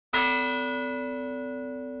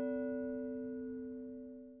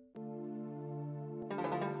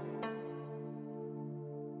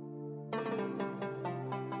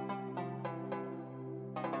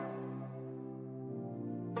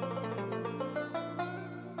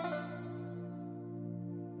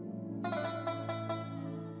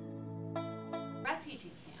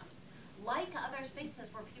like other spaces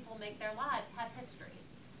where people make their lives, have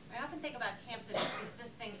histories. I often think about camps as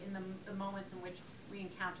existing in the moments in which we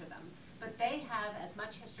encounter them, but they have as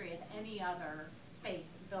much history as any other space,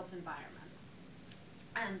 built environment.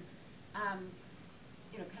 And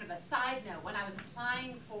you know, kind of a side note, when I was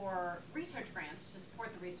applying for research grants to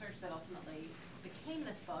support the research that ultimately became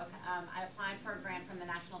this book, I applied for a grant from the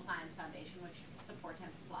National Science Foundation, which supports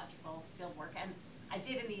anthropological fieldwork, and I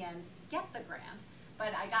did in the end get the grant,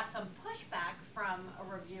 but I got some pushback from a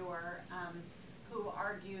reviewer who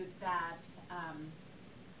argued that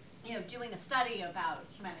you know, doing a study about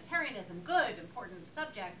humanitarianism, good, important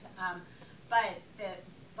subject, but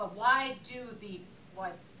why do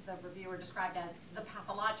what the reviewer described as the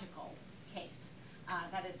pathological case,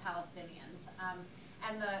 that is Palestinians,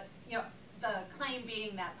 and the claim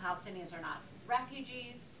being that Palestinians are not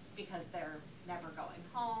refugees because they're never going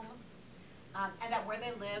home, and that where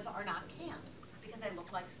they live are not camps because they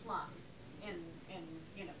look like slums in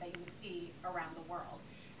you know, that you would see around the world.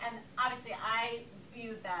 And obviously I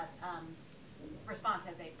viewed that response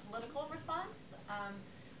as a political response,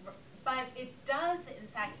 but it does, in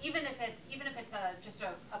fact, even if it's just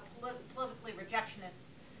a politically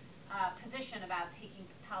rejectionist position about taking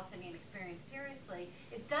the Palestinian experience seriously,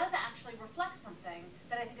 it does actually reflect something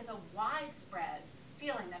that I think is a widespread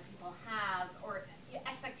feeling that people have, or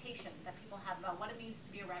expectation that people have about what it means to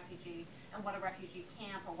be a refugee and what a refugee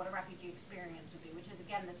camp or what a refugee experience would be, which is,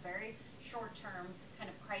 again, this very short-term kind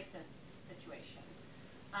of crisis situation.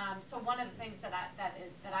 So one of the things that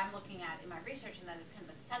I'm looking at in my research, and that is kind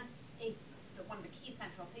of one of the key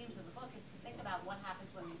central themes of the book, is to think about what happens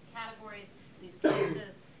when these categories, these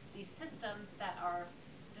places, these systems that are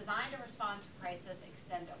designed to respond to crisis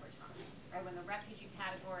extend over time. Right? When the refugee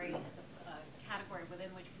category is a category within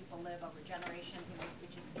which people live over generations,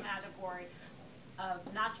 which is a category of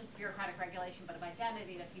not just bureaucratic regulation, but of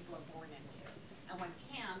identity that people are born into. And when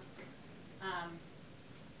camps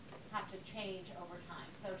have to change over time.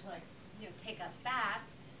 So to, like, you know, take us back,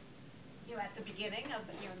 you know, at the beginning of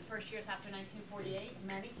the, you know, the first years after 1948,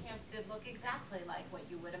 many camps did look exactly like what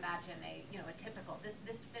you would imagine a typical. This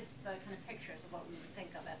fits the kind of pictures of what we would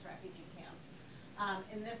think of as refugee camps.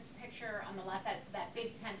 In this picture on the left, that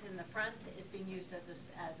big tent in the front is being used as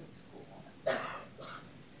a school.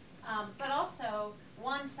 But also,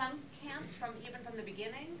 some camps even from the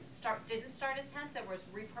beginning didn't start as tents. There was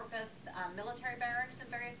repurposed military barracks in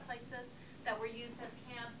various places that were used as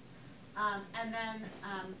camps. And then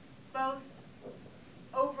both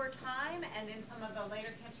over time and in some of the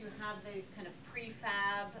later camps, you have these kind of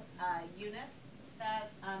prefab units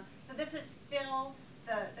that, so this is still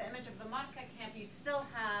the image of the Matka camp. You still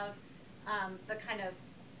have the kind of,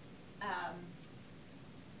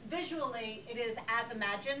 visually, it is as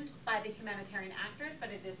imagined by the humanitarian actors, but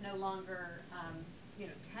it is no longer, you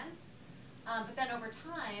know, tents. But then over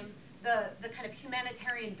time, the kind of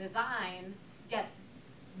humanitarian design gets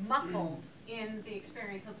muffled in the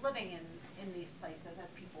experience of living in these places as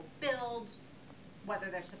people build, whether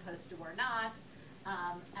they're supposed to or not,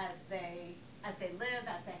 as they live,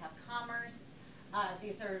 as they have commerce.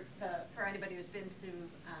 These are for anybody who's been to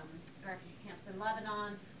refugee camps in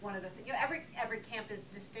Lebanon. One of the every camp is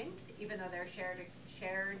distinct, even though there are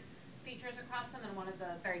shared features across them. And one of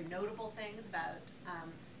the very notable things about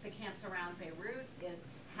the camps around Beirut is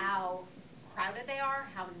how crowded they are,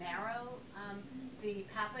 how narrow the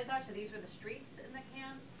pathways are. So these are the streets in the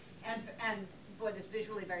camps, and what is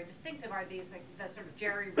visually very distinctive are these, like, the sort of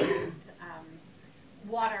jerry-rigged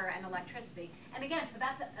water and electricity. And again, so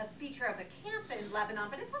that's a feature of a camp in Lebanon,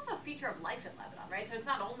 but it's also a feature of life in Lebanon, right? So it's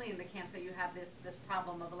not only in the camps that you have this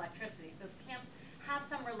problem of electricity. So camps have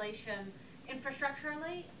some relation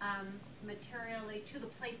infrastructurally, materially, to the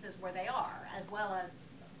places where they are, as well as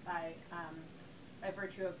by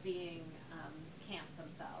virtue of being camps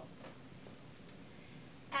themselves.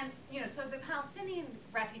 And, you know, so the Palestinian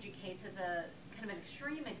refugee case is a kind of an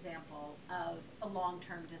extreme example of a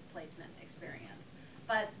long-term displacement experience.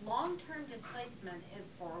 But long-term displacement is,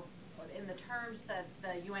 or in the terms that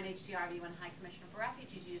the UNHCR, the UN High Commissioner for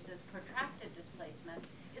Refugees, uses, protracted displacement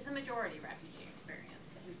is the majority refugee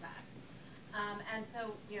experience, in fact. And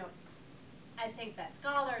so, you know, I think that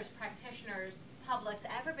scholars, practitioners, publics,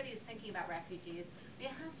 everybody who's thinking about refugees, we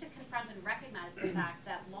have to confront and recognize the fact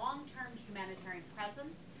that long-term humanitarian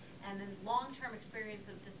presence and then long-term experience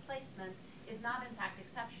of displacement is not, in fact,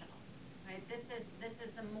 exceptional. Right? This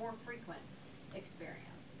is the more frequent experience.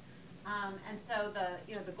 And so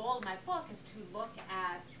the goal of my book is to look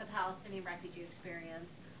at the Palestinian refugee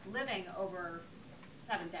experience living over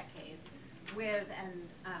 7 decades with and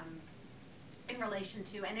in relation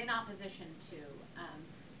to and in opposition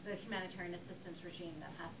to the humanitarian assistance regime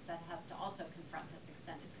that has to also confront this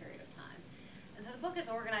extended period of time. And so the book is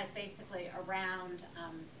organized basically around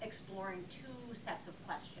exploring two sets of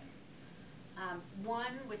questions.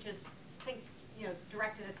 One, which is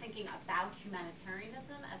directed at thinking about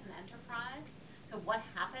humanitarianism as an enterprise. So what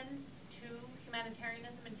happens to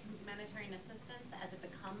humanitarianism and humanitarian assistance as it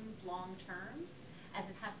becomes long-term, as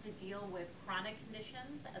it has to deal with chronic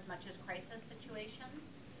conditions as much as crisis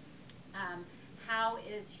situations? How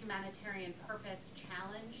is humanitarian purpose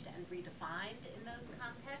challenged and redefined in those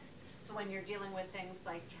contexts? So when you're dealing with things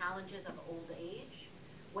like challenges of old age,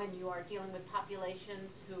 when you are dealing with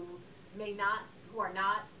populations who are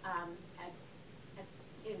not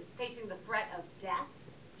facing the threat of death,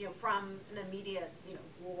 from an immediate,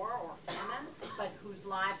 war or famine, but whose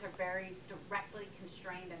lives are very directly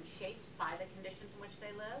constrained and shaped by the conditions in which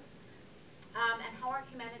they live. And how are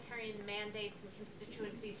humanitarian mandates and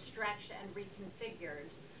constituencies stretched and reconfigured,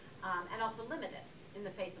 and also limited in the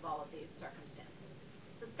face of all of these circumstances?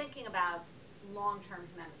 So thinking about long-term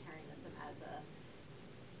humanitarianism as a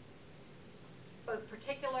both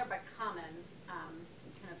particular but common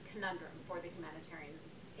kind of conundrum for the humanitarian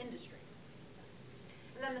industry.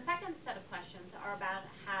 And then the second set of questions are about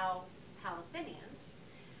how Palestinians,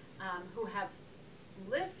 who have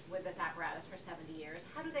lived with this apparatus for 70 years,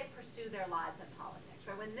 how do they pursue their lives in politics?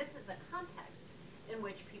 Right? When this is the context in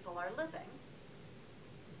which people are living,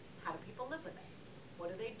 how do people live with it?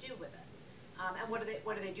 What do they do with it? And what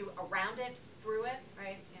do they do around it, through it,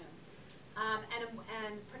 right?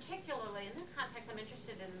 And particularly in this context, I'm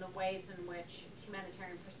interested in the ways in which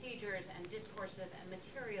humanitarian procedures and discourses and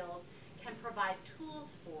materials can provide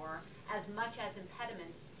tools for as much as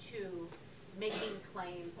impediments to making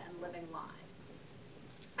claims and living lives.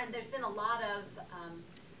 And there's been a lot of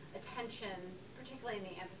attention, particularly in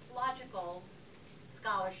the anthropological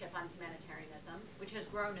scholarship on humanitarianism, which has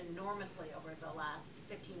grown enormously over the last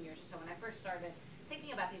 15 years or so. When I first started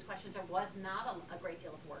thinking about these questions, there was not a great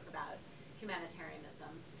deal of work about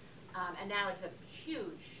humanitarianism. And now it's a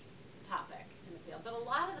huge topic in the field. But a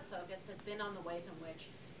lot of the focus has been on the ways in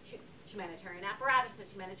which humanitarian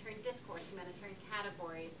apparatuses, humanitarian discourse, humanitarian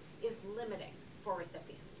categories is limiting for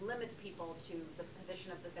recipients, limits people to the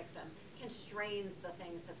position of the victim, constrains the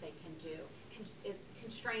things that they can do, is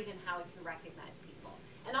constrained in how it can recognize people.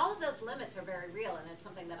 And all of those limits are very real, and it's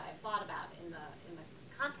something that I've thought about in the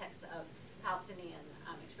context of Palestinian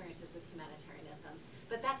experiences with humanitarianism.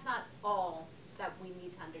 But that's not all that we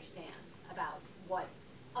need to understand about what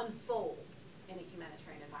unfolds in a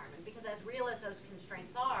humanitarian environment, because as real as those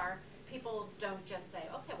constraints are, people don't just say,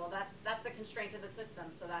 okay, well, that's the constraint of the system,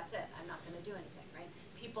 so that's it. I'm not going to do anything, right?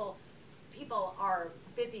 People are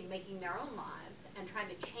busy making their own lives and trying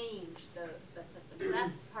to change the system. So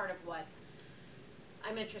that's part of what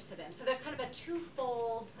I'm interested in. So there's kind of a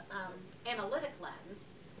twofold analytic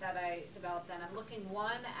lens that I developed, and I'm looking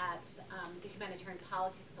one at the humanitarian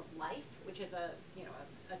politics of life, which is a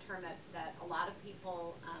term that a lot of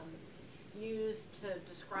people use to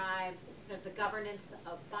describe the governance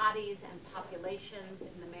of bodies and populations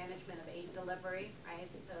in the management of aid delivery, right?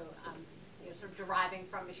 So, sort of deriving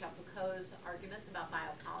from Michel Foucault's arguments about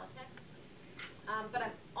biopolitics. But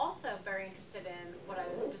I'm also very interested in what I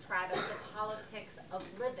would describe as the politics of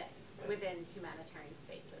living within humanitarian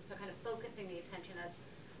spaces. So kind of focusing the attention as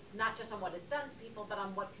not just on what is done to people, but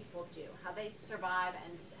on what people do, how they survive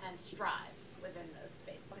and strive within those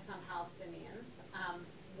spaces. Focused on Palestinians,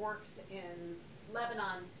 works in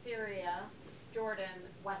Lebanon, Syria, Jordan,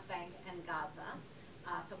 West Bank, and Gaza.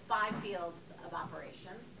 So 5 fields of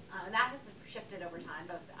operations. And that has shifted over time,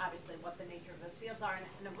 both obviously what the nature of those fields are.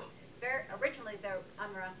 And originally,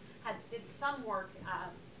 UNRWA did some work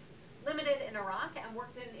limited in Iraq and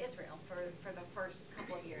worked in Israel for the first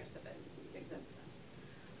couple of years of its existence.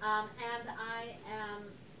 And I am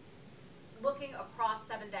looking across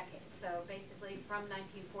 7 decades. So basically from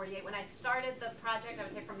 1948, when I started the project, I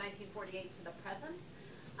would say from 1948 to the present.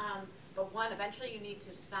 But one, eventually you need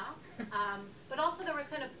to stop. But also there was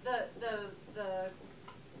kind of the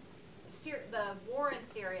war in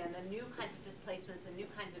Syria and the new kinds of displacements and new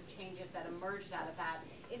kinds of changes that emerged out of that,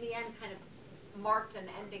 in the end kind of marked an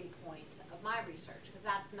ending point of my research, because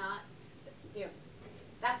that's not,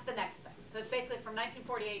 that's the next thing. So it's basically from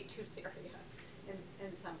 1948 to Syria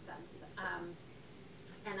in some sense.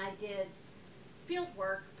 And I did field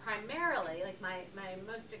work primarily, like my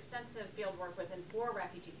most extensive field work was in 4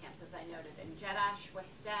 refugee camps, as I noted, in Jeddah,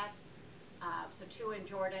 Wahdat, so 2 in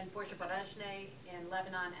Jordan, Borj-Barajne in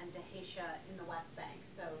Lebanon, and Dheisheh in the West Bank.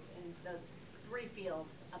 So in those 3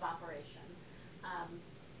 fields of operation.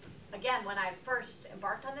 again, when I first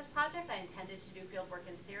embarked on this project, I intended to do field work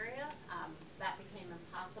in Syria. That became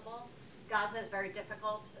impossible. Gaza is very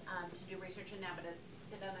difficult to do research in now, but as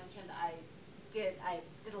Ida mentioned, I did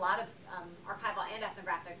a lot of archival and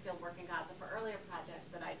ethnographic field work in Gaza for earlier projects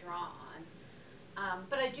that I draw on.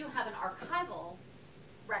 But I do have an archival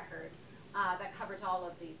record that covers all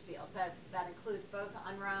of these fields. That includes both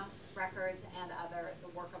UNRWA records and the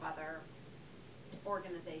work of other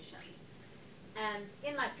organizations. And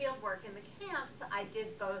in my field work in the camps, I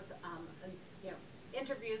did both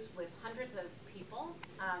interviews with hundreds of people,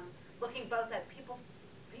 looking both at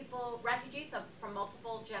refugees from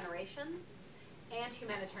multiple generations, and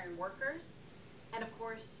humanitarian workers, and of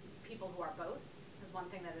course people who are both. Because one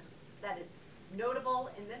thing that is notable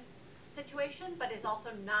in this situation, but is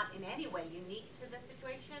also not in any way unique to this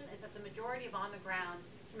situation, is that the majority of on-the-ground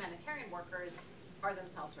humanitarian workers are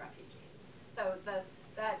themselves refugees. So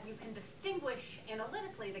that you can distinguish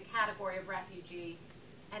analytically the category of refugee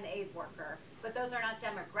and aid worker, but those are not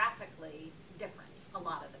demographically different a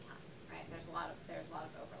lot of the time, right? There's a lot of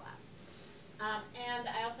overlap. And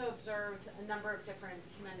I also observed a number of different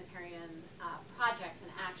humanitarian projects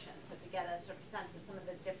and actions, so to get a sort of sense of some of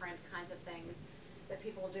the different kinds of things that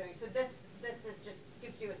people are doing. So this is just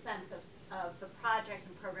gives you a sense of the projects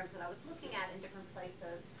and programs that I was looking at in different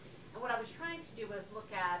places. And what I was trying to do was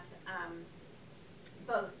look at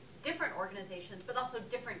both different organizations, but also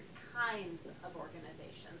different kinds of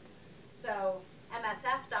organizations. So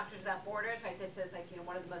MSF, Doctors Without Borders, right? This is like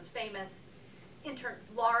one of the most famous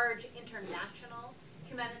large international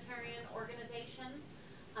humanitarian organizations.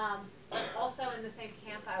 Also in the same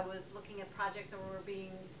camp, I was looking at projects that were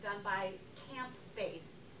being done by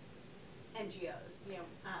camp-based NGOs,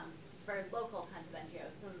 very local kinds of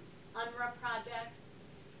NGOs. Some UNRWA projects.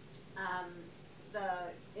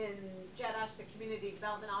 In Jeddah, the Community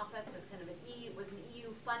Development Office is kind of was an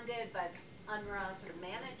EU-funded but UNRWA sort of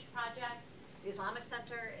managed project. The Islamic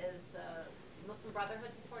Center is a Muslim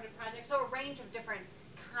Brotherhood supported project. So a range of different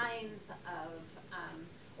kinds of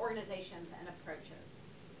organizations and approaches.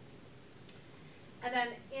 And then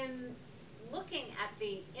in looking at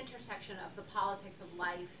the intersection of the politics of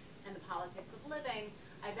life and the politics of living,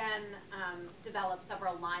 I then developed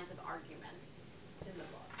several lines of argument in the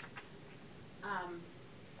book.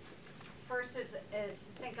 First is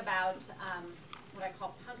to think about what I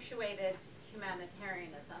call punctuated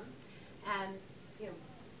humanitarianism, and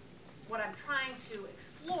what I'm trying to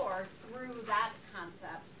explore through that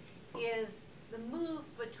concept is the move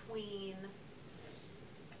between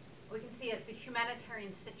what we can see as the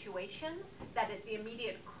humanitarian situation, that is the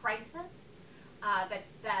immediate crisis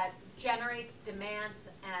that generates demands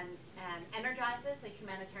and energizes a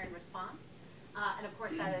humanitarian response. And of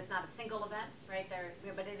course, that is not a single event, right?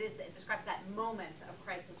 But it describes that moment of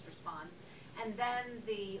crisis response. And then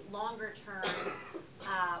the longer term,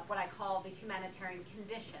 what I call the humanitarian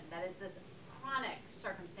condition, that is this chronic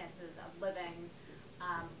circumstances of living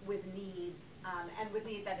with need, and with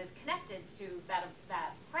need that is connected to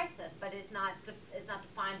that crisis, but is not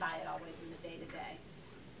defined by it always in the day-to-day.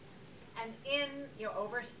 And in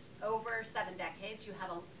over 7 decades, you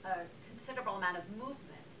have a considerable amount of movement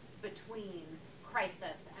between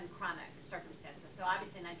crisis and chronic circumstances. So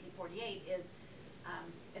obviously 1948 is,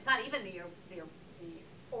 it's not even the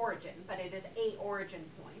origin, but it is a origin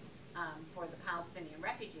point for the Palestinian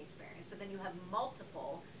refugee experience. But then you have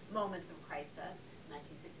multiple moments of crisis,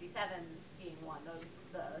 1967 being one,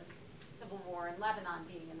 the civil war in Lebanon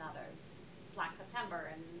being another, Black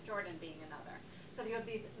September in Jordan being another. So you have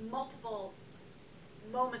these multiple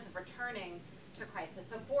moments of returning to crisis.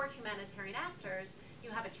 So for humanitarian actors, you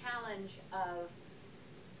have a challenge of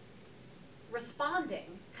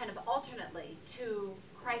responding kind of alternately to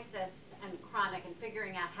crisis and chronic, and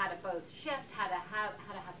figuring out how to both shift, how to have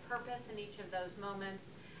purpose in each of those moments.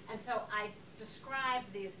 And so I describe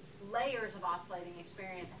these layers of oscillating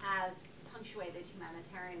experience as punctuated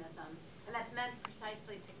humanitarianism, and that's meant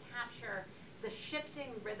precisely to capture the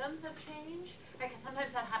shifting rhythms of change, right? Because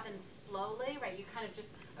sometimes that happens slowly, right? You kind of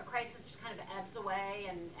a crisis just kind of ebbs away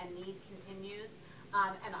and need continues.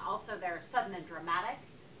 And also there are sudden and dramatic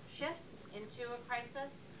shifts into a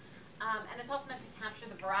crisis. And it's also meant to capture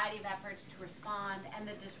the variety of efforts to respond and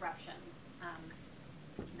the disruptions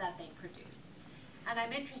that they produce. And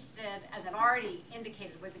I'm interested, as I've already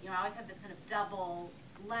indicated, with I always have this kind of double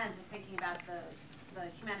lens of thinking about the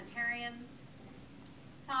humanitarian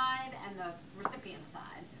side and the recipient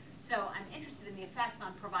side. So I'm interested in the effects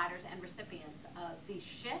on providers and recipients of these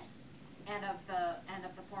shifts and of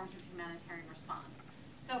the forms of humanitarian response.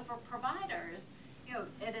 So for providers,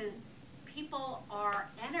 people are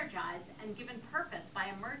energized and given purpose by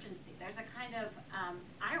emergency. There's a kind of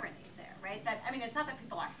irony it's not that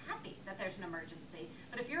people are happy that there's an emergency,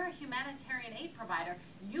 but if you're a humanitarian aid provider,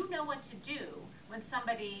 you know what to do when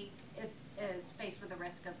somebody is faced with the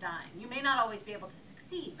risk of dying. You may not always be able to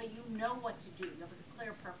succeed, but you know what to do. You have a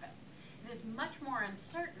clear purpose. It is much more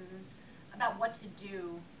uncertain about what to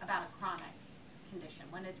do about a chronic condition,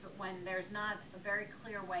 when there's not a very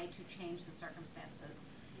clear way to change the circumstances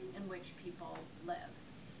in which people live.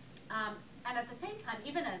 And at the same time,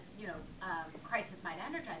 even as crisis might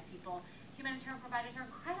energize people, humanitarian providers are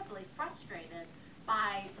incredibly frustrated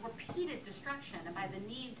by repeated destruction and by the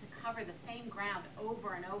need to cover the same ground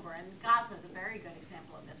over and over. And Gaza is a very good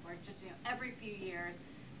example of this, where just every few years,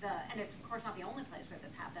 and it's of course not the only place where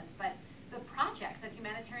this happens, but the projects that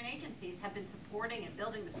humanitarian agencies have been supporting and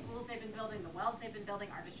building, the schools they've been building, the wells they've been building,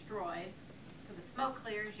 are destroyed. So the smoke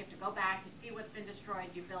clears, you have to go back, you see what's been destroyed,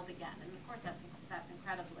 you build again. And of course that's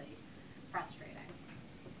incredibly frustrating.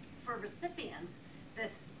 For recipients,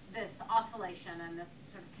 this oscillation and this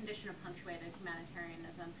sort of condition of punctuated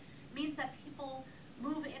humanitarianism means that people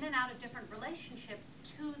move in and out of different relationships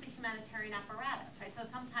to the humanitarian apparatus, right? So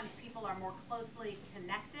sometimes people are more closely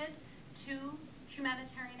connected to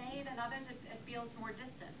humanitarian aid, and others it feels more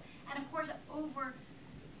distant. And of course,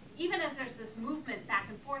 even as there's this movement back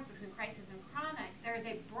and forth between crisis and chronic, there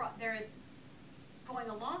is going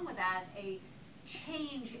along with that a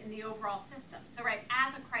change in the overall system. So right,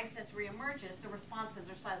 as a crisis reemerges, the responses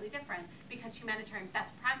are slightly different because humanitarian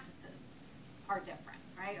best practices are different,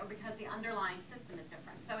 right? Or because the underlying system is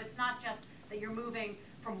different. So it's not just that you're moving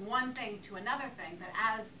from one thing to another thing, but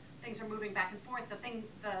as things are moving back and forth,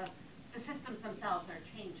 the systems themselves are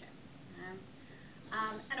changing.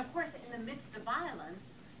 And of course, in the midst of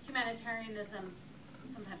violence, humanitarianism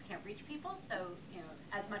sometimes can't reach people. So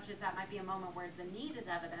as much as that might be a moment where the need is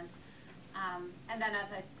evident, and then,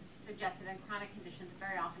 as I suggested, in chronic conditions,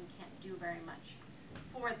 very often can't do very much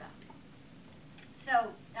for them.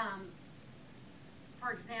 So,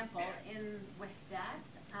 for example, in Wahdat,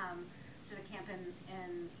 which is a camp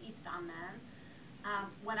in East Amman,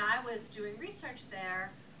 when I was doing research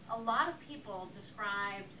there, a lot of people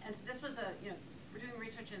described, and so this was we're doing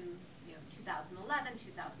research in 2011,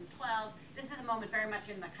 2012. This is a moment very much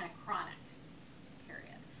in the kind of chronic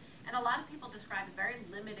period. And a lot of people describe a very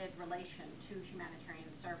limited relation to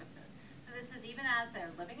humanitarian services. So this is even as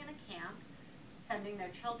they're living in a camp, sending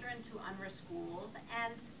their children to UNRWA schools,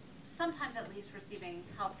 and sometimes at least receiving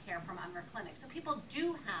health care from UNRWA clinics. So people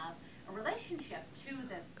do have a relationship to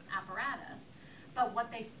this apparatus, but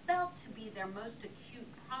what they felt to be their most acute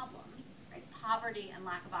problems, right, poverty and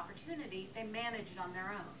lack of opportunity, they managed on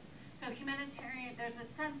their own. So there's a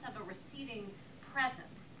sense of a receding presence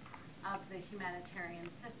of the humanitarian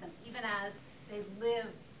system, even as they live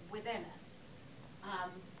within it.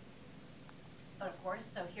 But of course,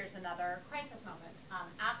 so here's another crisis moment.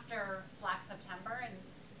 After Black September in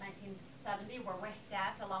 1970, where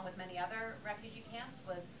Wahdat, along with many other refugee camps,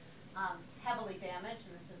 was heavily damaged,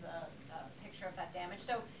 and this is a picture of that damage.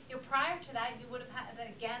 So prior to that, you would have had,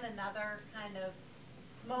 again, another kind of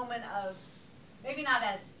moment of maybe not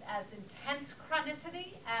as intense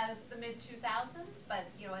chronicity as the mid-2000s, but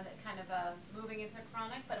in a kind of a moving into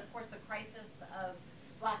chronic. But of course, the crisis of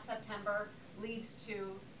Black September leads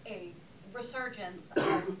to a resurgence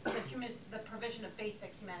of the provision of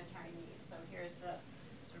basic humanitarian needs. So here's the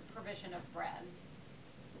sort of provision of bread,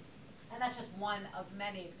 and that's just one of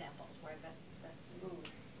many examples where this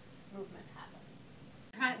movement happens.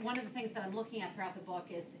 One of the things that I'm looking at throughout the book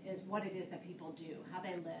is what it is that people do, how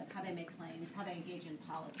they live, how they make claims, how they engage in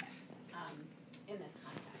politics in this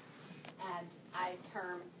context. And I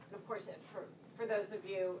term, and of course, for those of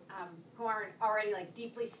you who aren't already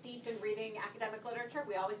deeply steeped in reading academic literature,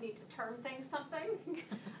 we always need to term things something.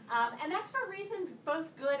 And that's for reasons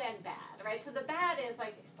both good and bad, right? So the bad is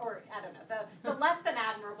or I don't know, the less than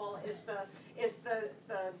admirable is the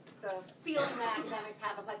feeling that academics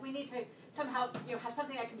have of we need to somehow have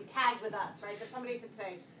something that can be tagged with us, right? That somebody could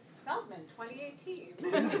say, Feldman, 2018.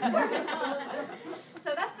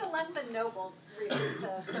 So that's the less than noble reason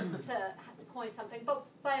to coin something.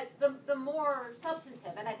 But the more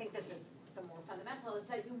substantive, and I think this is the more fundamental, is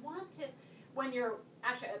that you want to,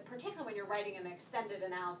 particularly when you're writing an extended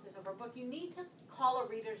analysis of a book, you need to call a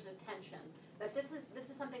reader's attention that this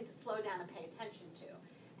is something to slow down and pay attention to.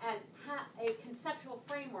 And a conceptual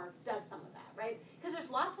framework does some of that, right? Because there's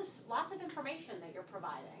lots of information that you're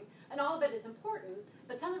providing, and all of it is important,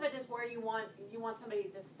 but some of it is where you want somebody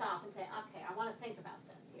to stop and say, okay, I want to think about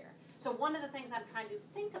this here. So one of the things I'm trying to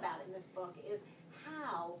think about in this book is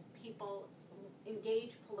how people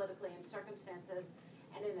engage politically in circumstances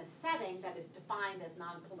and in a setting that is defined as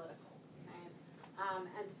non-political, right?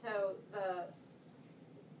 And so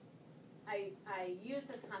I use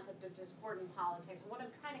this concept of discordant politics, and what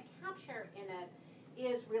I'm trying to capture in it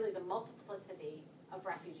is really the multiplicity of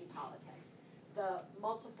refugee politics, the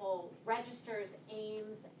multiple registers,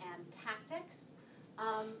 aims, and tactics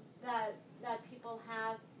that people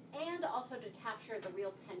have, and also to capture the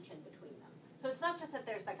real tension between them. So it's not just that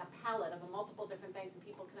there's like a palette of multiple different things and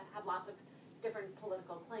people can have lots of different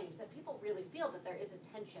political claims, that people really feel that there is a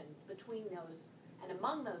tension between those and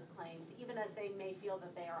among those claims, even as they may feel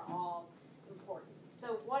that they are all important.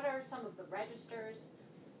 So what are some of the registers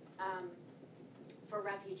for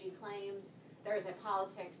refugee claims? There is a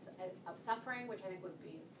politics of suffering, which I think would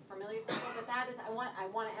be familiar to people, but that is, I want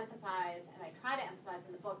to emphasize, and I try to emphasize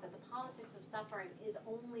in the book, that the politics of suffering is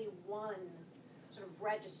only one sort of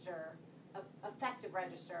register, effective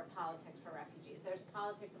register of politics for refugees. There's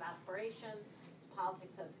politics of aspiration,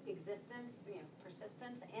 politics of existence,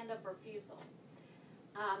 persistence, and of refusal.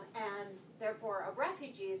 And therefore of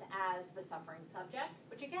refugees as the suffering subject,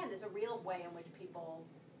 which again is a real way in which people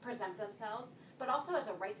present themselves, but also as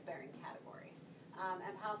a rights-bearing category.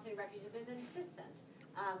 And Palestinian refugees have been insistent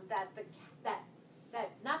that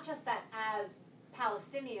not just that as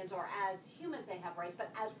Palestinians or as humans they have rights,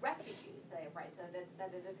 but as refugees they have rights,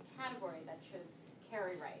 that it is a category that should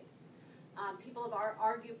carry rights. People have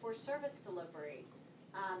argued for service delivery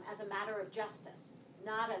as a matter of justice,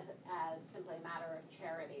 not as simply a matter of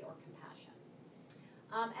charity or compassion.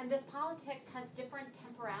 And this politics has different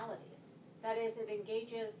temporalities. That is, it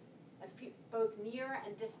engages both near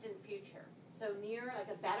and distant future. So near, like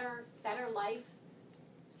a better life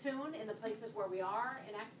soon in the places where we are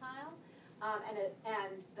in exile,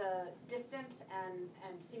 and the distant and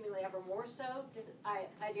seemingly ever more so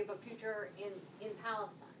idea of a future in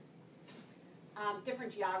Palestine.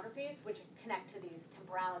 Different geographies which connect to these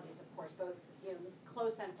temporalities, of course, both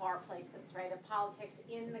close and far places, right? A politics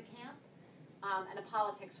in the camp and a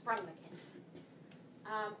politics from the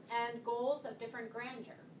camp. And goals of different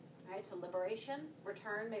grandeur, right? So liberation,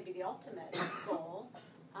 return may be the ultimate goal,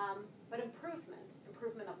 but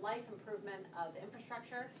improvement of life, improvement of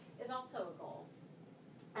infrastructure is also a goal.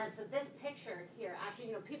 And so this picture here,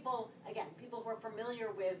 actually, people who are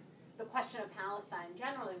familiar with the question of Palestine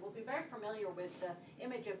generally will be very familiar with the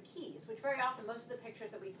image of keys, which very often most of the pictures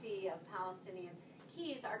that we see of Palestinian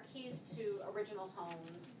keys are keys to original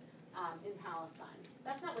homes in Palestine.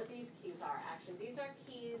 That's not what these keys are, actually. These are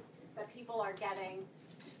keys that people are getting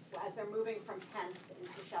as they're moving from tents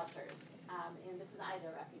into shelters. And this is Ida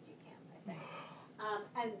refugee camp, I think.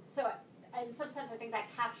 And so in some sense, I think that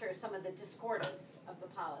captures some of the discordance of the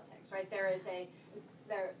politics, right? There is a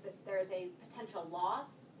potential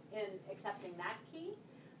loss in accepting that key,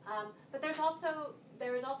 but there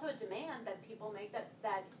is also a demand that people make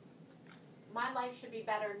that my life should be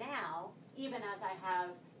better now, even as I have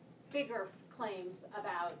bigger claims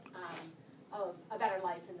about a better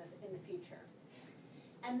life in the future.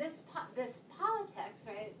 And this politics,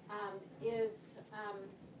 right, is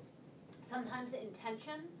sometimes in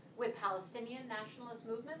tension with Palestinian nationalist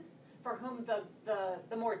movements, for whom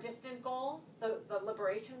the more distant goal, the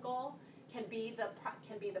liberation goal, can be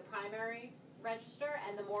the primary register,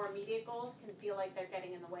 and the more immediate goals can feel like they're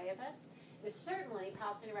getting in the way of it. It is certainly,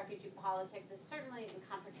 Palestinian refugee politics is certainly in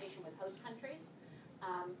confrontation with host countries,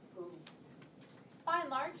 who, by and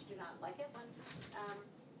large, do not like it when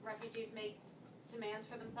refugees make demands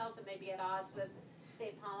for themselves that may be at odds with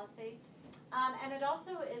state policy. And it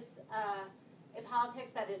also is a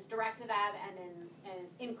politics that is directed at and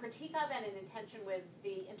in critique of and in tension with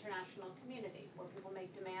the international community, where people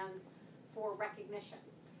make demands for recognition.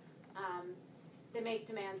 They make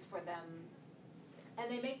demands for them, and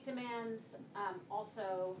they make demands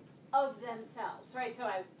also of themselves, right? So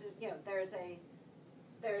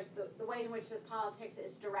there's the ways in which this politics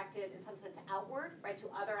is directed in some sense outward, right, to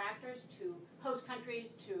other actors, to host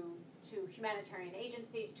countries, to humanitarian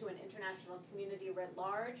agencies, to an international community writ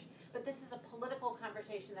large. But this is a political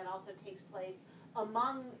conversation that also takes place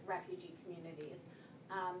among refugee communities,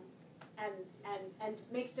 and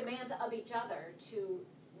makes demands of each other to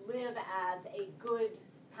live as a good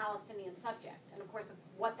Palestinian subject. And of course,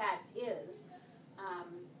 what that is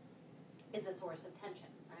a source of tension,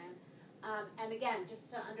 right? And again,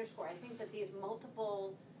 just to underscore, I think that these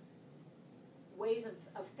multiple ways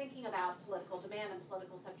of thinking about political demand and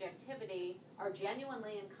political subjectivity are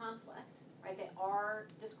genuinely in conflict, right? They are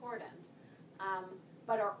discordant,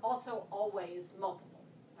 but are also always multiple,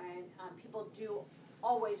 right? People do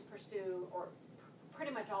always pursue, or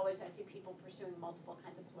pretty much always I see people pursuing multiple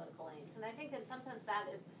kinds of political aims. And I think in some sense that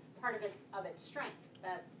is part of its strength,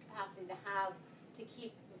 that capacity to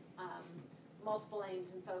keep multiple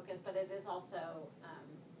aims in focus, but it is also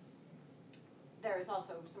there's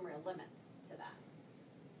also some real limits to that.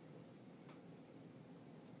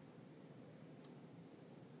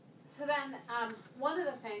 So then, one of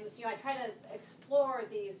the things, I try to explore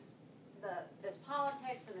this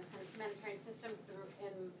politics and this kind of humanitarian system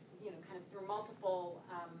through multiple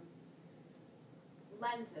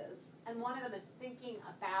lenses, and one of them is thinking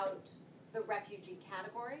about the refugee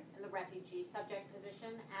category and the refugee subject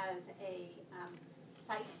position as a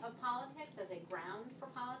site of politics, as a ground for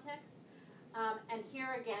politics. And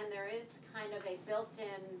here again, there is kind of a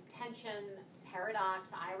built-in tension,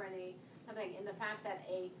 paradox, irony, something in the fact that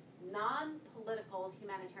a non-political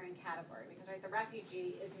humanitarian category, because the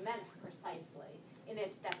refugee is meant precisely in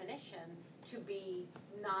its definition to be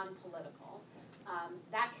non-political,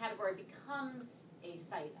 that category becomes a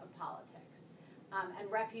site of politics.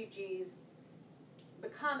 And refugees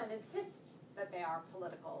become and insist that they are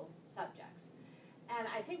political subjects. And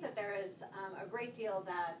I think that there is a great deal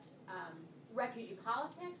that refugee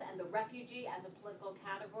politics and the refugee as a political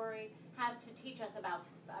category has to teach us about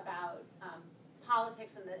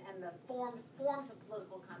politics and the forms of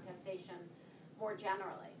political contestation more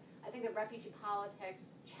generally. I think that refugee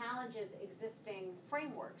politics challenges existing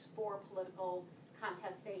frameworks for political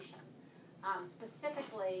contestation,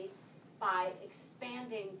 specifically by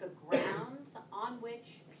expanding the grounds on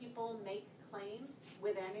which people make claims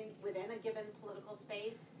within a given political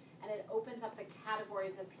space, and it opens up the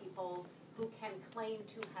categories of people who can claim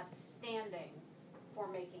to have standing for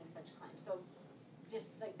making such claims. So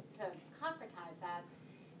just to concretize that,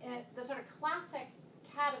 the sort of classic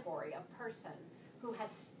category of person who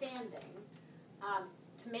has standing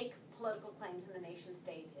to make political claims in the nation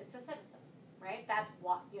state is the citizen, right? That's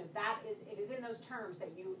what it is in those terms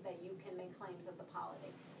that you can make claims of the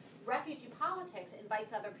polity. Refugee politics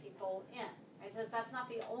invites other people in. It says that's not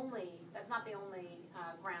the only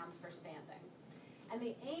grounds for standing. And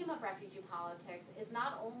the aim of refugee politics is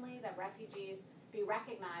not only that refugees be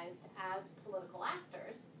recognized as political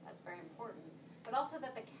actors, that's very important, but also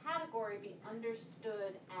that the category be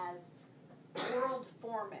understood as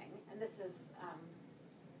world-forming, and this is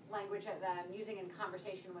language that I'm using in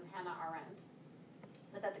conversation with Hannah Arendt,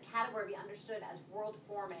 but that the category be understood as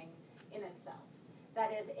world-forming in itself.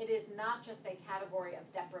 That is, it is not just a category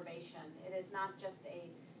of deprivation. It is not just a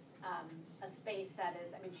space that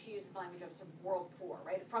is, she uses the language of world poor,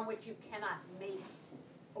 right, from which you cannot make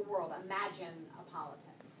a world, imagine a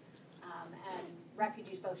politics. And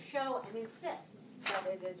refugees both show and insist that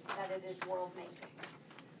it is world making.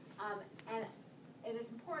 And it is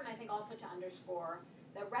important, I think, also to underscore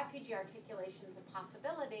that refugee articulations of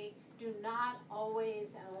possibility do not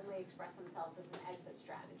always and only express themselves as an exit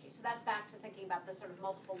strategy. So that's back to thinking about the sort of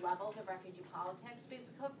multiple levels of refugee politics, because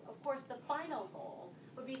of course the final goal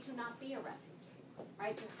would be to not be a refugee,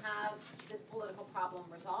 right? To have this political problem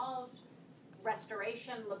resolved,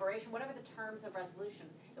 restoration, liberation, whatever the terms of resolution,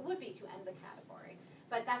 it would be to end the category.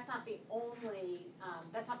 But that's not the only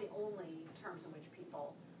terms in which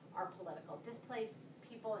people are political. Displaced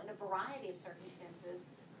people in a variety of circumstances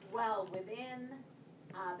dwell within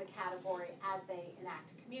the category as they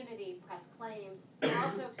enact community, press claims, and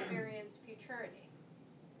also experience futurity.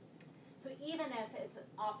 So even if it's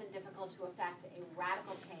often difficult to effect a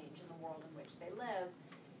radical change in the world in which they live,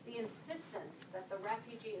 the insistence that the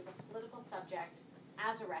refugee is a political subject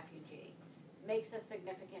as a refugee makes a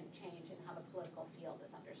significant change in how the political field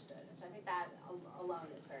is understood. And so I think that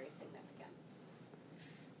alone is very significant.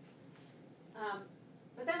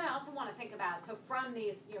 But then I also want to think about, so from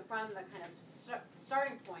these, from the kind of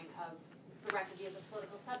starting point of the refugee as a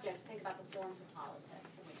political subject, think about the forms of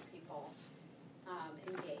politics in which people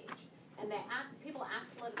engage. And people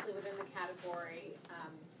act politically within the category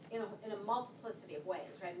in a multiplicity of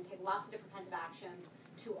ways, right? And take lots of different kinds of actions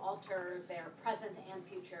to alter their present and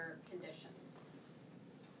future conditions.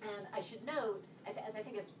 And I should note, as I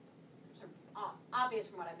think is sort of obvious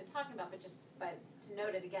from what I've been talking about, but to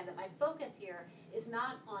note it again, that my focus here is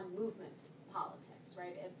not on movement politics,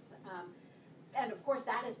 right? It's and of course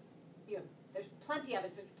that is, there's plenty of it.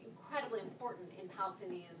 It's incredibly important in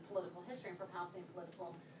Palestinian political history and for Palestinian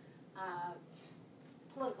political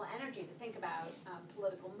energy to think about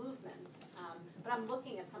political movements. But I'm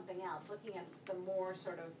looking at something else, looking at the more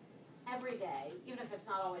sort of everyday, even if it's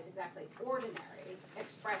not always exactly ordinary,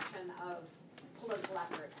 expression of political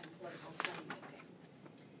effort and political claim-making.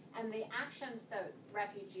 And the actions that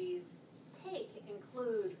refugees take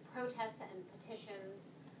include protests and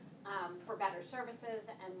petitions for better services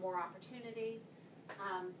and more opportunity.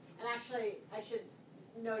 And actually, I should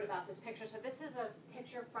note about this picture. So this is a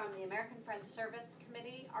picture from the American Friends Service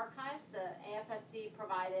Committee archives. The AFSC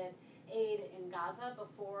provided aid in Gaza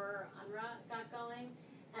before UNRWA got going.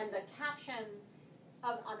 And the caption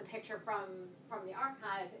on the picture from the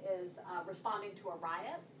archive is responding to a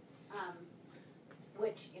riot,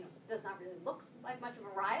 which does not really look like much of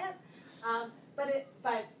a riot,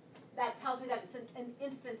 but that tells me that it's an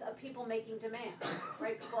instance of people making demands,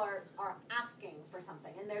 right? People are asking for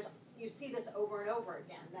something, and you see this over and over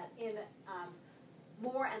again, that in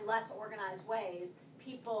more and less organized ways,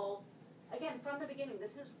 people, again, from the beginning,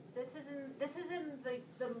 this is in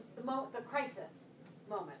the crisis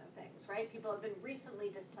moment of things, right? People have been recently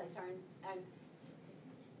displaced, are in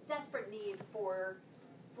desperate need for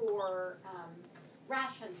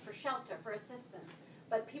rations, for shelter, for assistance.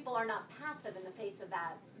 But people are not passive in the face of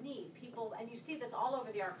that need. People, and you see this all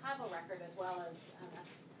over the archival record as well as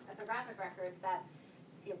ethnographic record, that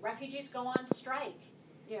refugees go on strike,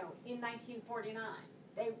 in 1949.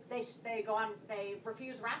 They go on. They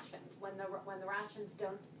refuse rations when the rations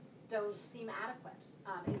don't seem adequate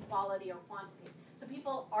in quality or quantity. So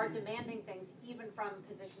people are demanding things even from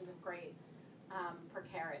positions of great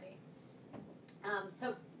precarity.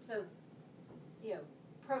 So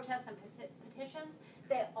protests and petitions,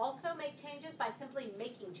 they also make changes by simply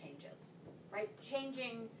making changes, right?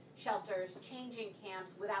 Changing shelters, changing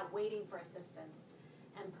camps without waiting for assistance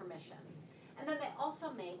and permission. And then they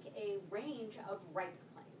also make a range of rights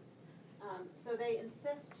claims. So they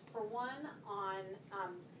insist, for one, on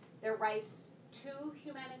their rights to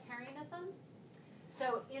humanitarianism.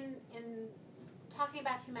 So in talking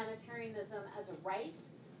about humanitarianism as a right,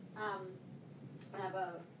 I have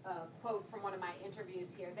a quote from one of my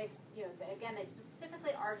interviews here. They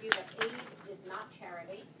specifically argue that aid is not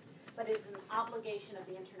charity, but is an obligation of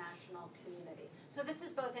the international community. So this is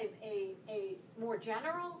both a more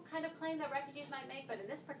general kind of claim that refugees might make, but in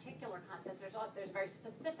this particular context, there's a very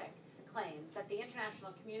specific claim that the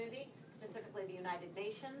international community, specifically the United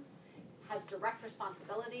Nations, has direct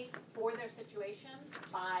responsibility for their situation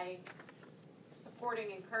by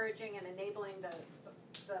supporting, encouraging, and enabling both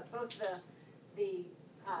the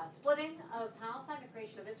splitting of Palestine, the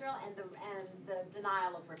creation of Israel, and the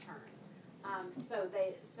denial of return. So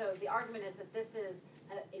the argument is that this is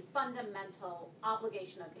a fundamental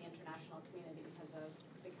obligation of the international community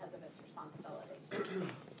because of its responsibility.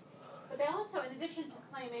 But they also, in addition to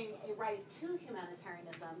claiming a right to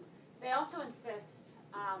humanitarianism, they also insist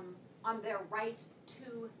on their right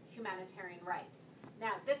to humanitarian rights.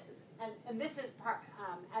 Now, this is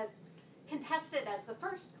as contested as the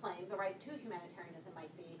first claim, the right to humanitarianism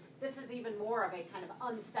might be. This is even more of a kind of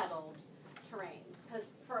unsettled terrain, because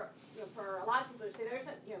for a lot of people who say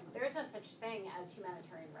there's no such thing as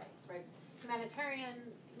humanitarian rights, right?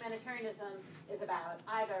 Humanitarianism is about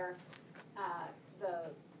either the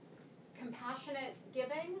compassionate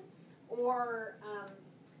giving, or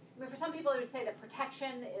for some people, it would say that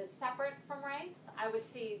protection is separate from rights. I would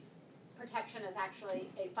see protection as actually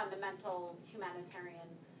a fundamental humanitarian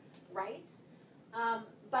right,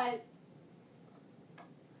 but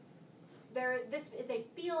this is a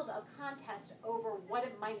field of contest over what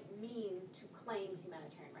it might mean to claim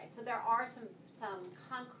humanitarian rights. So there are some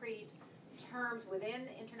concrete terms within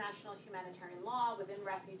international humanitarian law, within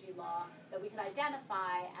refugee law, that we could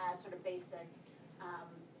identify as sort of basic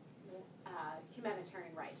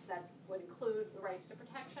humanitarian rights that would include the rights to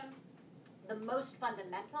protection. The most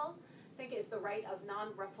fundamental, I think, is the right of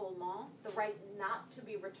non-refoulement, the right not to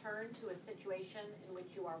be returned to a situation in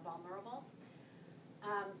which you are vulnerable.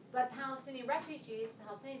 But Palestinian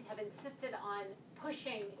Palestinians have insisted on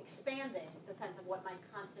expanding the sense of what might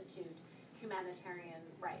constitute humanitarian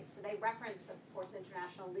rights. So they reference, of course,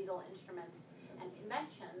 international legal instruments and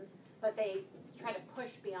conventions, but they try to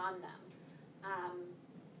push beyond them.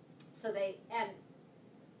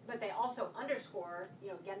 But they also underscore,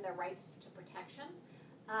 again, their rights to protection,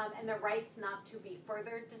 and their rights not to be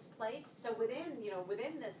further displaced. So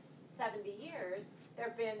within this 70 years, there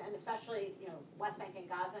have been, and especially, West Bank and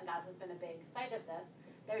Gaza's been a big site of this,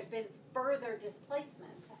 there's been further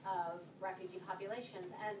displacement of refugee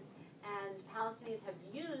populations, and Palestinians have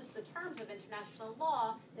used the terms of international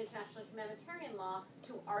law, international humanitarian law,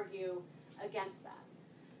 to argue against that.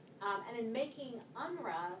 And in making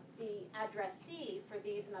UNRWA the addressee for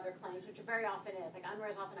these and other claims, which it very often is, like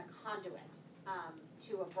UNRWA is often a conduit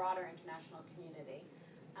to a broader international community,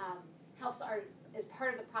 is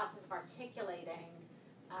part of the process of articulating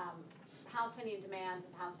Palestinian demands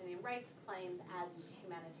and Palestinian rights claims as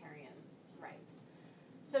humanitarian rights.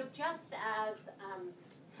 So just as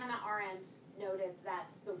Hannah Arendt noted that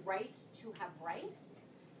the right to have rights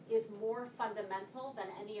is more fundamental than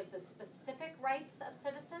any of the specific rights of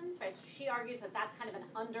citizens, right? So she argues that that's kind of an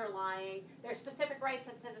underlying, there are specific rights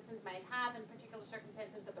that citizens might have in particular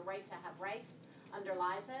circumstances, but the right to have rights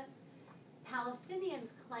underlies it.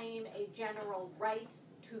 Palestinians claim a general right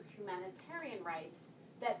to humanitarian rights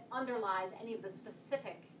that underlies any of the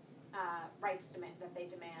specific rights that they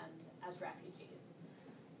demand as refugees.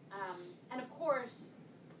 And of course,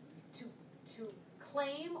 to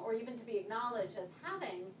claim or even to be acknowledged as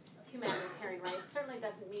having humanitarian rights certainly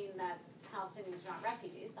doesn't mean that Palestinians are not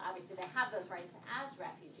refugees. Obviously, they have those rights as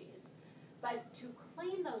refugees. But to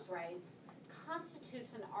claim those rights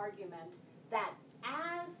constitutes an argument that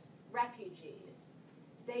as refugees,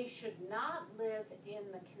 they should not live in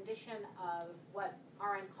the condition of what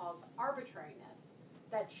Arendt calls arbitrariness,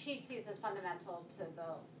 that she sees as fundamental to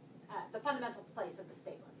the fundamental place of the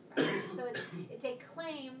stateless refugee. So it's a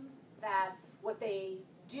claim that what they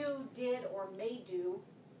did, or may do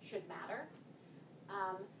should matter,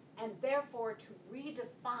 and therefore to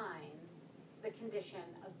redefine the condition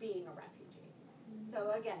of being a refugee.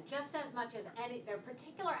 So again, just as much as there are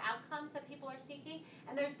particular outcomes that people are seeking,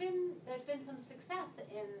 and there's been some success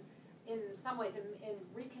in some ways in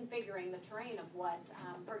reconfiguring the terrain of what,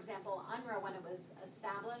 for example, UNRWA, when it was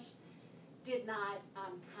established, did not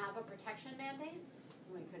have a protection mandate.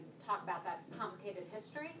 We could talk about that complicated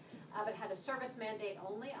history, but had a service mandate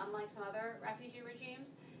only, unlike some other refugee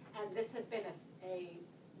regimes. And this has been a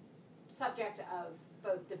subject of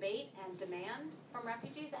both debate and demand from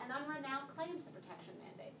refugees, and UNRWA now claims a protection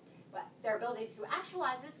mandate. But their ability to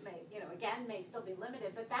actualize it may still be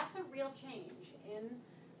limited, but that's a real change in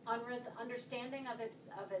UNRWA's understanding of its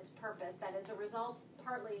purpose that is a result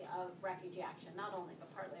partly of refugee action, not only,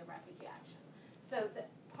 but partly of refugee action. So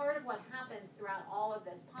part of what happened throughout all of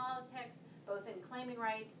this politics, both in claiming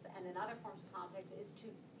rights and in other forms of politics, is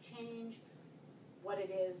to change what it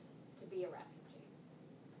is to be a refugee.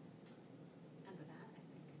 And with that, I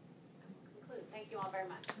think I will conclude. Thank you all very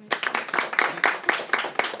much.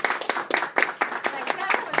 I said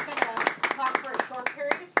I was going to talk for a short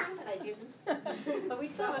period of time, and I didn't. But we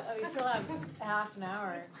still have half an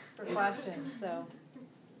hour for questions, so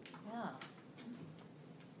yeah.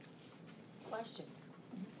 Questions?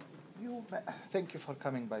 Thank you for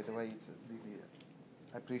coming, by the way. It's really,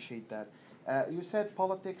 I appreciate that. You said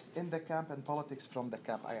politics in the camp and politics from the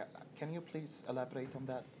camp. Can you please elaborate on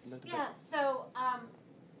that a little bit? Yeah, so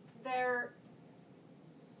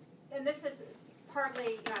and this is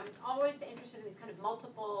partly, I'm always interested in these kind of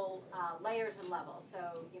multiple layers and levels.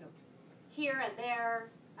 So, here and there,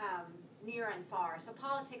 near and far. So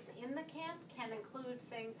politics in the camp can include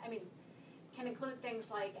things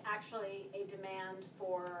like actually a demand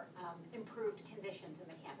for improved conditions in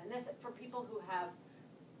the camp. And this, for people who have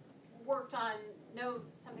worked on, know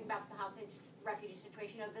something about the Palestinian refugee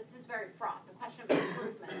situation, this is very fraught. The question of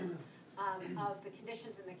improvement of the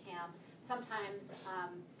conditions in the camp sometimes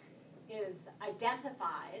is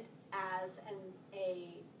identified as an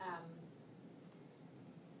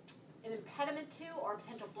impediment to or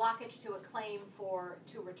potential blockage to a claim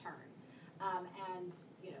to return. And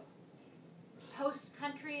host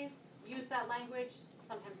countries use that language,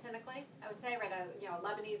 sometimes cynically, I would say, right? A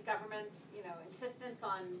Lebanese government, insistence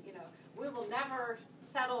on, we will never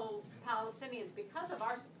settle Palestinians because of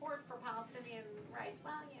our support for Palestinian rights.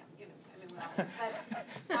 Well,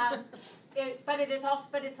 but it is also,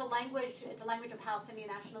 but it's a language of Palestinian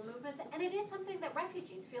national movements, and it is something that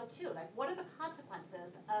refugees feel too. Like, what are the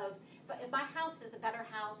consequences of, if my house is a better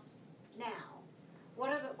house now, what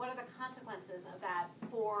are the consequences of that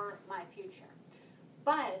for my future?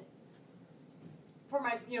 But for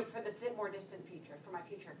my, for this more distant future, for my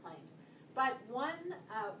future claims. But one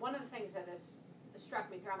of the things that has struck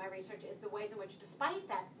me throughout my research is the ways in which, despite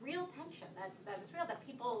that real tension, that is real, that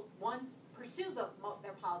people, pursue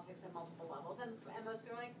their politics at multiple levels, and most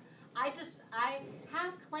people are like, I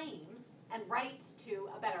have claims and rights to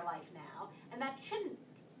a better life now, and that shouldn't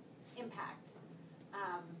impact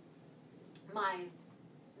my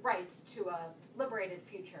rights to a liberated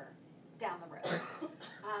future down the road.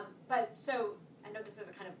 But so, I know this is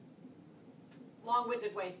a kind of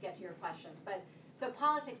long-winded way to get to your question, but so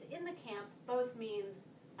politics in the camp both means,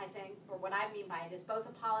 I think, or what I mean by it is both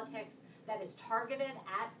a politics that is targeted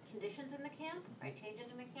at conditions in the camp, right,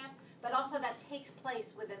 changes in the camp, but also that takes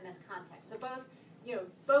place within this context. So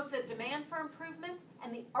both the demand for improvement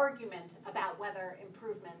and the argument about whether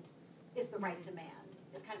improvement is the right demand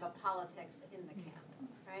is kind of a politics in the camp,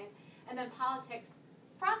 right? And then politics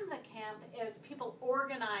from the camp is people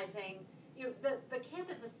organizing. The camp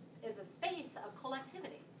is a space of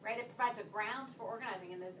collectivity, right? It provides a grounds for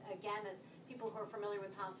organizing. And as people who are familiar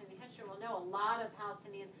with Palestinian history will know, a lot of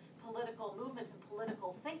Palestinian political movements and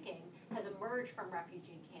political thinking has emerged from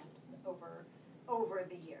refugee camps over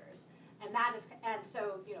the years. And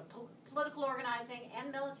so political organizing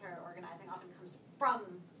and military organizing often comes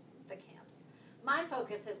from the camps. my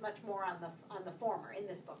focus is much more on the former in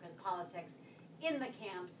this book, in politics in the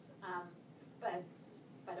camps, but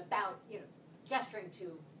about gesturing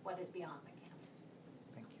to what is beyond the camps.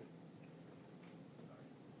 Thank you.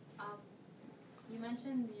 You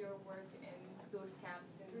mentioned your work in those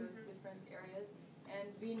camps in those different areas, and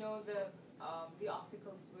we know the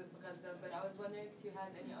obstacles with Gaza, but I was wondering if you had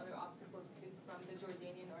any other obstacles from the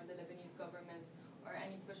Jordanian or the Lebanese government, or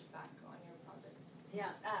any pushback on your project.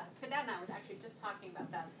 Yeah, Fidel and I were actually just talking about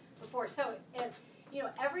that before. So it's,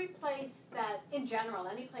 every place that, in general,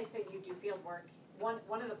 any place that you do field work,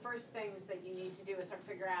 one of the first things that you need to do is sort of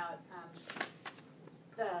figure out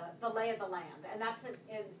the lay of the land, and that's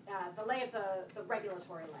in the lay of the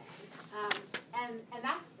regulatory land, and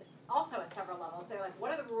that's also at several levels. They're like,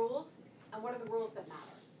 what are the rules, and what are the rules that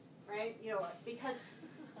matter, right? Because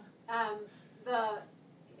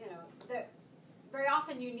very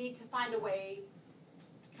often you need to find a way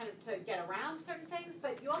to get around certain things,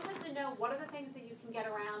 but you also have to know what are the things that you can get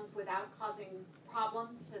around without causing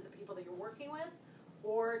problems to the people that you're working with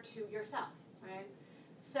or to yourself, right?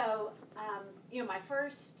 So, my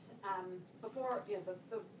first, before,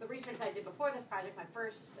 the research I did before this project,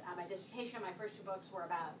 my dissertation and my first two books were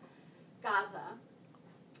about Gaza,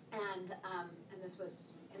 and this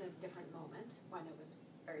was in a different moment when it was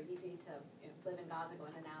very easy to live in Gaza, go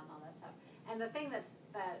in and out, and all that stuff. And the thing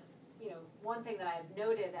one thing that I've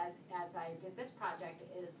noted as I did this project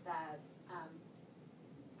is that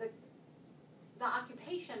the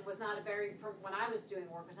occupation was not when I was doing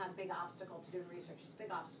work, was not a big obstacle to doing research. It's a big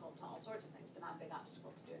obstacle to all sorts of things, but not a big obstacle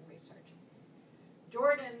to doing research.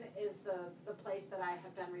 Jordan is the place that I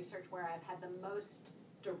have done research where I've had the most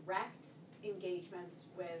direct engagements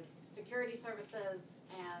with security services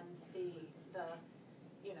and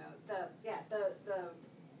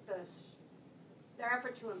their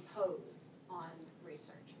effort to impose on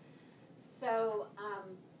research. So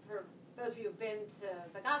for those of you who've been to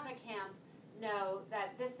the Gaza camp, know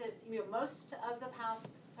that this is, most of the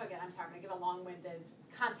so again, I'm sorry, I'm going to give a long-winded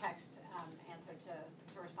context answer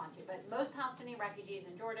to respond to, but most Palestinian refugees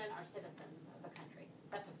in Jordan are citizens of the country.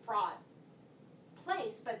 That's a fraught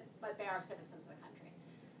place, but they are citizens of the country.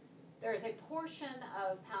 There is a portion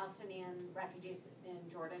of Palestinian refugees in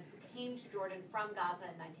Jordan who came to Jordan from Gaza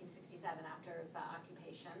in 1967 after the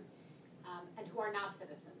occupation, and who are not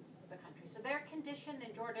citizens of the country. So their condition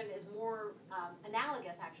in Jordan is more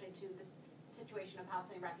analogous, actually, to the situation of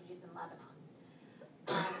Palestinian refugees in Lebanon.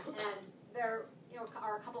 And there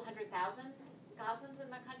are a couple 100,000 Gazans in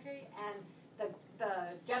the country, and the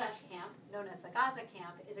Jeddah camp, known as the Gaza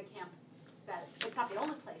camp, is a camp that, it's not the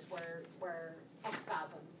only place where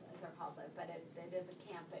ex-Gazans, as they're called, live, but it is a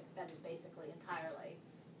camp that is basically entirely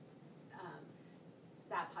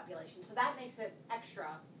that population. So that makes it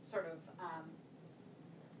extra sort of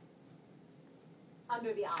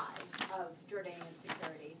under the eye of Jordanian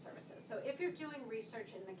security services. So if you're doing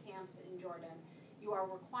research in the camps in Jordan, you are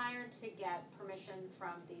required to get permission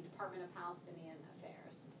from the Department of Palestinian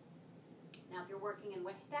Affairs. Now, if you're working in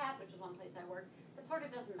Wahdat, which is one place I work, that sort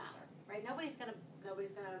of doesn't matter, right? Nobody's gonna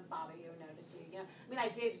bother you, notice you. I mean, I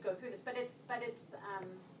did go through this, but it's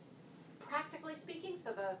practically speaking.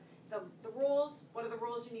 So the rules. What are the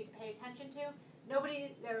rules you need to pay attention to?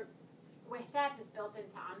 Wahdat is built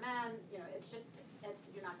into Amman.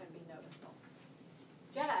 You're not going to be noticeable.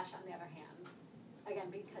 Jeddah, on the other hand,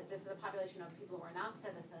 again, because this is a population of people who are not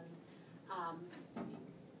citizens,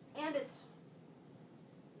 and it's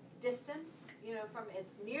distant,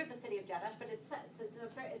 it's near the city of Jeddah, but it's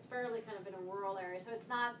fairly kind of in a rural area, so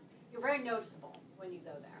you're very noticeable when you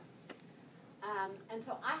go there. And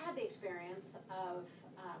so I had the experience of,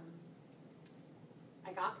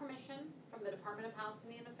 I got permission from the Department of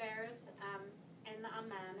Palestinian Affairs in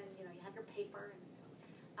Amman, and you have your paper,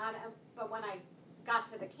 but when I got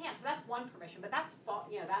to the camp, so that's one permission, but that's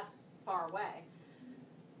far away.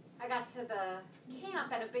 I got to the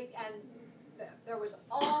camp and there was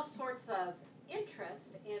all sorts of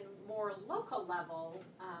interest in more local level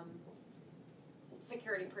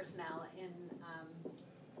security personnel in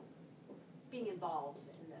being involved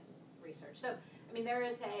in this research. So, I mean, there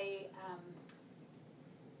is a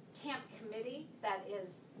camp committee that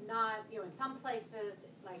is not, in some places,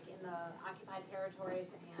 like in the occupied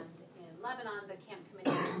territories and in Lebanon, the camp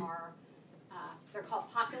committees are, they're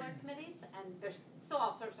called popular committees, and there's still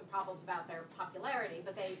all sorts of problems about their popularity,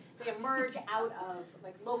 but they emerge out of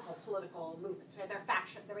local political movements, right?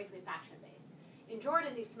 They're basically faction-based. In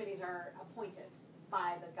Jordan, these committees are appointed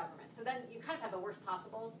by the government. So then you kind of have the worst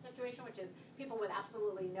possible situation, which is people with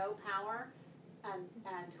absolutely no power and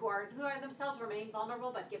who are themselves remain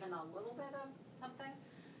vulnerable, but given a little bit of something.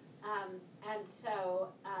 And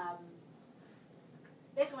so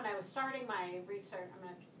basically when I was starting my research, I'm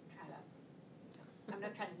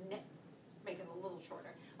going to try to make it a little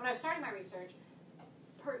shorter. When I was starting my research,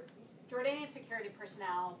 Jordanian security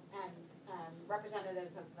personnel and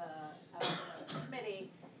representatives of the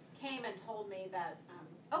committee came and told me that,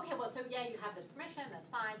 okay, well, so yeah, you have this permission, that's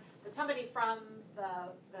fine, but somebody from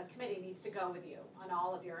the committee needs to go with you on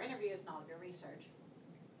all of your interviews and all of your research.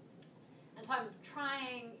 And so I'm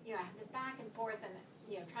trying, I have this back and forth and,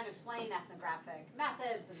 trying to explain ethnographic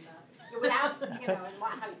methods and without, and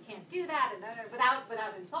how you can't do that and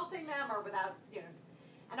without insulting them or without,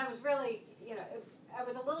 and I was really, I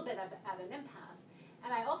was a little bit at an impasse.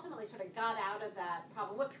 And I ultimately sort of got out of that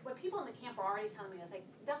problem. What people in the camp were already telling me is like,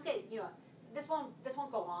 they'll get, this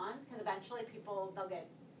won't go on because eventually they'll get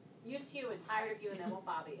used to you and tired of you and they won't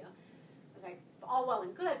bother you. I was like, all well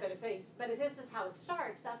and good, but if this is how it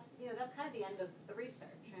starts, that's kind of the end of the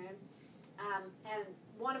research, right? And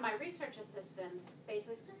one of my research assistants,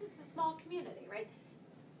 basically, it's a small community, right?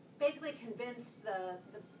 Basically convinced the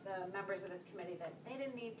members of this committee that they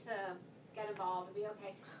didn't need to get involved and be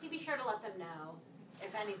okay. He'd be sure to let them know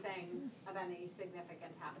if anything of any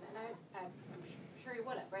significance happened, and I'm sure he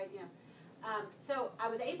would have, right? So I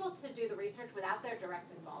was able to do the research without their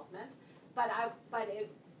direct involvement, but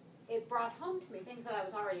it brought home to me things that I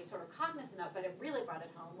was already sort of cognizant of, but it really brought it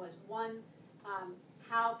home was one,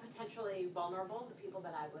 how potentially vulnerable the people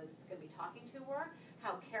that I was going to be talking to were,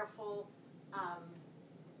 how careful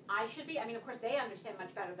I should be. I mean, of course, they understand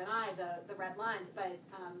much better than I the red lines, but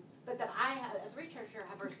that I, as a researcher,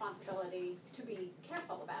 have a responsibility to be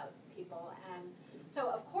careful about people. And so,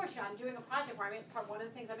 of course, I'm doing a project where one of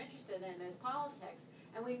the things I'm interested in is politics,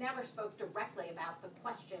 and we never spoke directly about the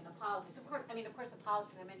question of politics. Of course, the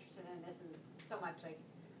politics I'm interested in isn't so much like,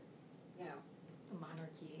 a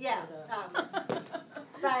monarchy. Yeah.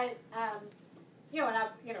 But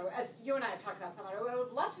as you and I have talked about something, I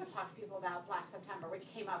would love to have talked to people about Black September, which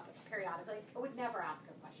came up periodically. I would never ask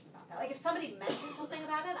a question about that. Like if somebody mentioned something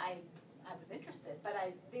about it, I was interested. But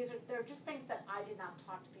they're just things that I did not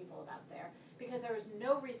talk to people about there because there was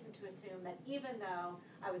no reason to assume that even though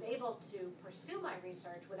I was able to pursue my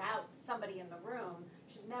research without somebody in the room,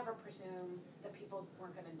 should never presume that people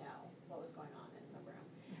weren't going to know what was going on in the room.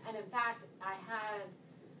 And in fact, I had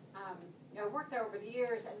I worked there over the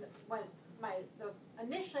years, and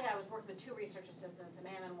initially I was working with two research assistants, a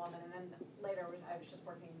man and a woman, and then later I was just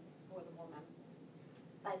working with a woman.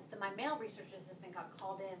 But my male research assistant got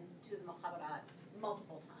called in to the Mukhabarat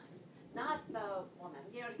multiple times. Not the woman.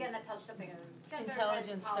 Again, that tells you something of gender,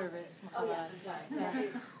 Intelligence service. Oh, yeah, I'm sorry. Yeah.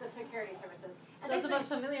 The security services. And those of us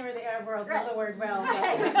familiar with the Arab world know the word well.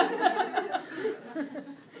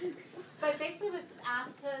 But basically was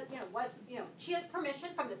asked to, she has permission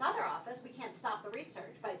from this other office. We can't stop the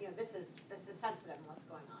research, but this is sensitive in what's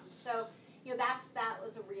going on. So, that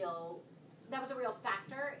was a real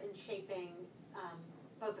factor in shaping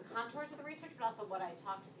both the contours of the research, but also what I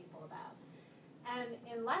talk to people about. And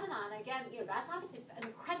in Lebanon, again, that's obviously an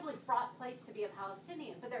incredibly fraught place to be a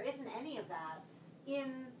Palestinian, but there isn't any of that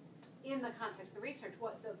in the context of the research.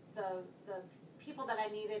 What the people that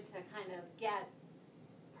I needed to kind of get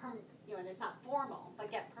and it's not formal,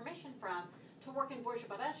 but get permission from to work in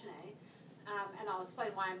Georgetown, and I'll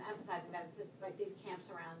explain why I'm emphasizing that it's these camps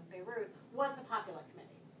around Beirut, was the Popular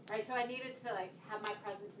Committee, right? So I needed to have my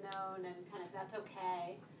presence known and kind of that's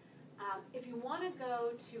okay. If you want to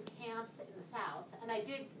go to camps in the south, and I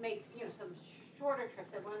did make some shorter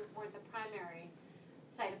trips that weren't the primary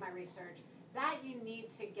site of my research, that you need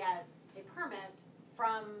to get a permit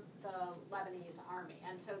from the Lebanese army,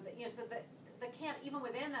 and so the camp, even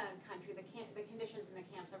within a country, the conditions in the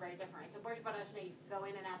camps are very different. So Georgetown, you go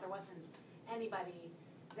in and out, there wasn't anybody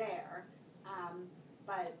there.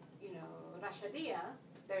 But, Rashadia,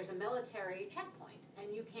 there's a military checkpoint,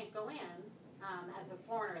 and you can't go in as a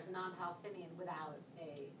foreigner, as a non-Palestinian, without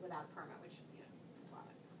permit, which, a lot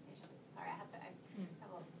of complications. Sorry, I have a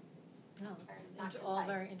No, it's all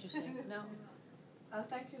very interesting. No.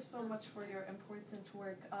 Thank you so much for your important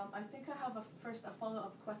work. I think I have first a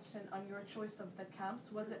follow-up question on your choice of the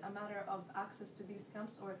camps. Was it a matter of access to these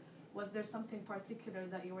camps, or was there something particular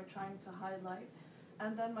that you were trying to highlight?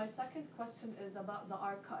 And then my second question is about the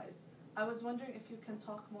archives. I was wondering if you can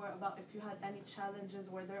talk more about if you had any challenges.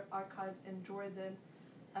 Were there archives in Jordan?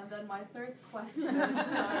 And then my third question,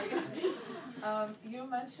 you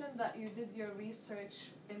mentioned that you did your research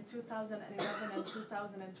in 2011 and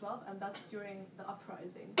 2012, and that's during the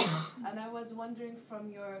uprisings. And I was wondering from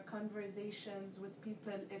your conversations with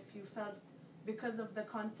people if you felt, because of the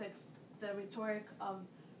context, the rhetoric of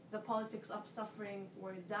the politics of suffering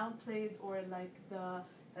were downplayed, or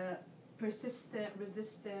the persistent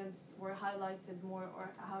resistance were highlighted more,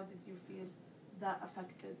 or how did you feel that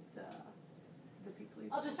affected the people you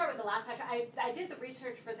I'll just start with the last section. I did the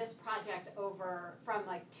research for this project over from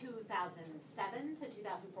like 2007 to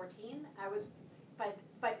 2014.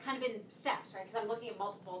 But kind of in steps, right? Because I'm looking at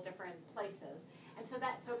multiple different places. And so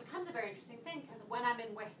it becomes a very interesting thing, because when I'm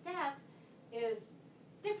in Wahdat is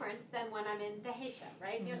different than when I'm in Dheisheh,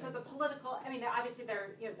 right? You know, so the political, I mean,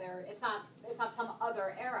 it's not some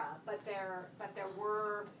other era, but there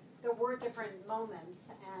were different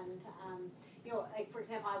moments, and you know, like for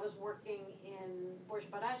example, I was working in Borj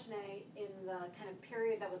Barajne in the kind of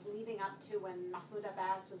period that was leading up to when Mahmoud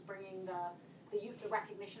Abbas was bringing the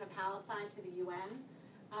recognition of Palestine to the UN.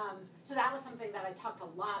 So that was something that I talked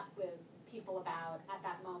a lot with people about at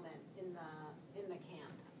that moment in the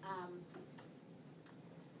camp.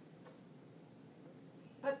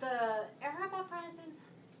 But the Arab uprisings,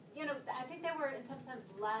 you know, I think they were in some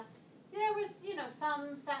sense less. There was, you know,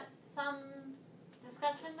 some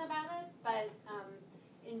discussion about it, but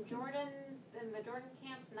in Jordan, in the Jordan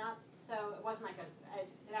camps, not so. It wasn't like it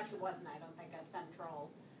actually wasn't. I don't think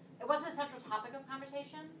it wasn't a central topic of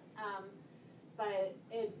conversation. But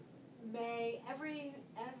it may every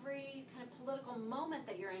kind of political moment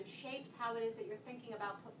that you're in shapes how it is that you're thinking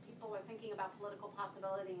about. People are thinking about political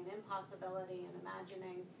possibility and impossibility and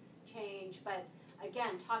imagining change. But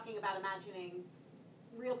again, talking about imagining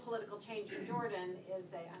real political change in Jordan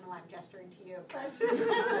is I know I'm gesturing to you. Representative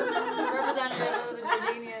of the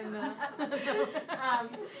Jordanian.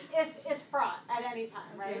 Is fraught at any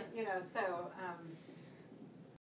time, right? Yeah. You know, so